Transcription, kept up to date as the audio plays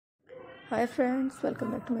Hi friends,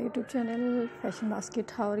 welcome back to my YouTube channel Fashion Basket.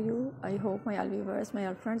 How are you? I hope my all viewers, my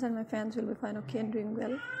all friends and my fans will be fine, okay, and doing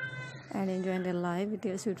well and enjoying their life with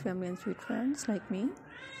their sweet family and sweet friends like me.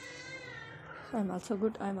 I'm also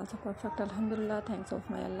good. I'm also perfect. Alhamdulillah. Thanks of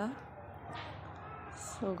my Allah.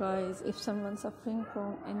 So guys, if someone's suffering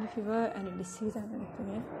from any fever, any disease and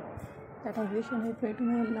anything, that I wish and I pray to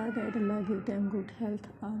my Allah that Allah give them good health.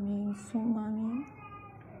 Ameen. Soon, Ameen.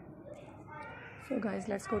 So guys,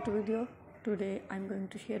 let's go to video. Today I'm going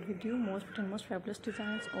to share with you most fabulous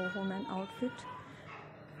designs of women outfit,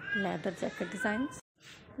 leather jacket designs.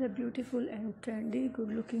 They're beautiful and trendy,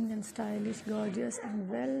 good looking and stylish, gorgeous and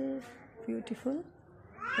well beautiful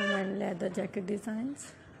women leather jacket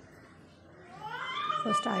designs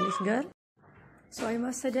for stylish girl. So I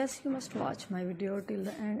must suggest you must watch my video till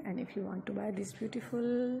the end, and if you want to buy these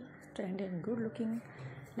beautiful, trendy and good looking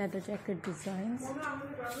leather jacket designs,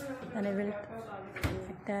 and I will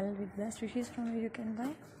tell with best wishes from where you can buy.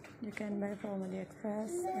 You can buy from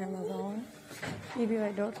AliExpress, Amazon,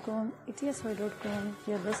 eBay.com, etsy.com,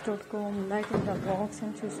 Airbus.com, Like in the Box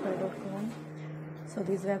and Chooseby.com. So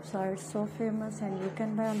these websites so famous, and you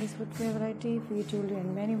can buy all this footwear variety, free jewelry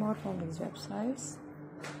and many more from these websites.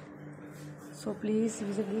 So please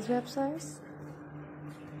visit these websites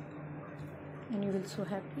and you will so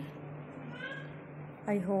happy.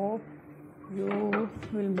 I hope you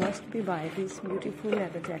will must be buy these beautiful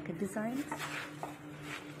leather jacket designs.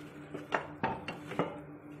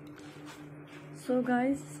 So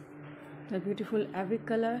guys, they're beautiful every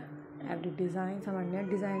color, every design. Some are net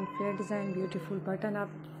design, flare design, beautiful button up,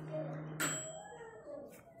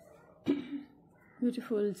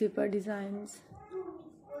 beautiful zipper designs.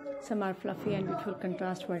 Some are fluffy and beautiful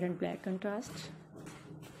contrast, white and black contrast.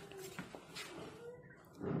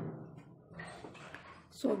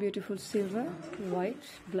 So beautiful silver, white,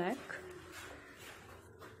 black.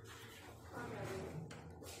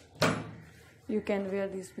 You can wear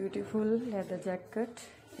this beautiful leather jacket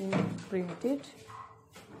in printed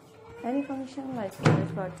any function like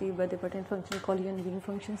marriage party, birthday party function, collision wedding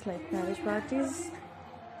functions like marriage parties.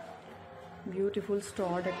 Beautiful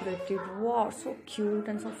store decorated. Wow, so cute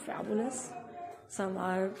and so fabulous. Some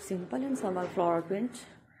are simple and some are floral print.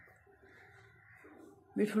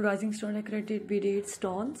 Beautiful rising stone decorated beaded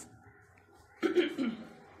stones.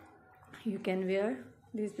 You can wear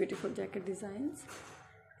these beautiful jacket designs,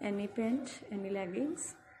 any pant, any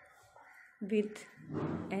leggings, with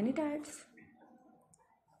any tights,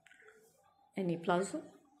 any palazzo,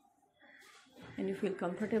 and you feel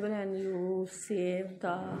comfortable and you save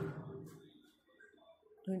the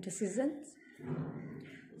winter seasons.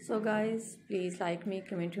 So guys, please like me,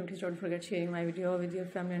 comment, please don't forget sharing my video with your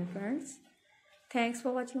family and friends. Thanks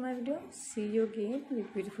for watching my video. See you again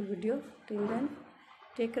with beautiful video. Till then,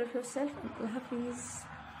 take care of yourself. Allah Hafiz.